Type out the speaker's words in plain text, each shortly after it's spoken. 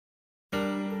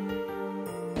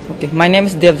Okay, my name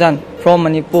is Devsang from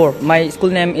Manipur. My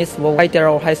school name is Wabagai Tera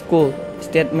Urak High School,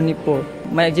 State Manipur.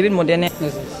 My exhibit model name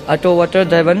is auto water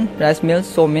driven rice mill,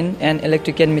 sawmill, and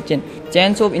electrical machine.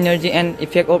 Change of energy and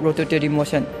effect of rotatory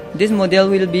motion. This model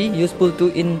will be useful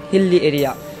to in hilly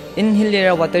area. In hilly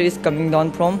area, water is coming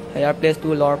down from higher place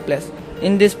to lower place.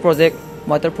 In this project,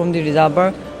 water from the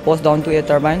reservoir goes down to a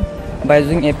turbine by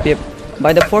using a pipe.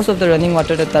 By the force of the running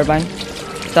water, the turbine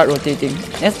start rotating.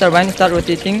 As turbine start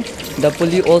rotating, the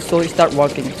pulley also start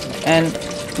working. And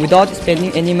without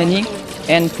spending any money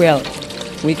and fuel,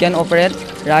 we can operate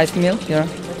rice mill here,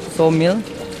 sawmill,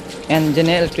 and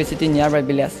generate electricity in nearby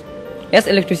village. As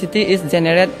electricity is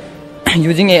generated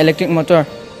using an electric motor,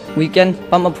 we can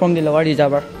pump up from the lower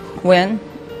reservoir. When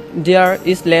there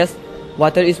is less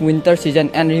water is winter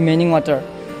season and remaining water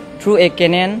through a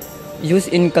canal used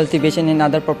in cultivation and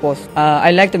other purpose.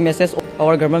 I like the message of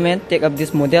our government take up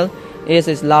this model as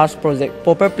a large project,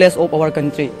 proper place of our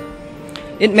country.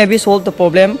 It may be solve the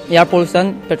problem, air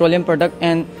pollution, petroleum product,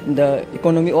 and the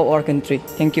economy of our country.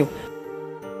 Thank you.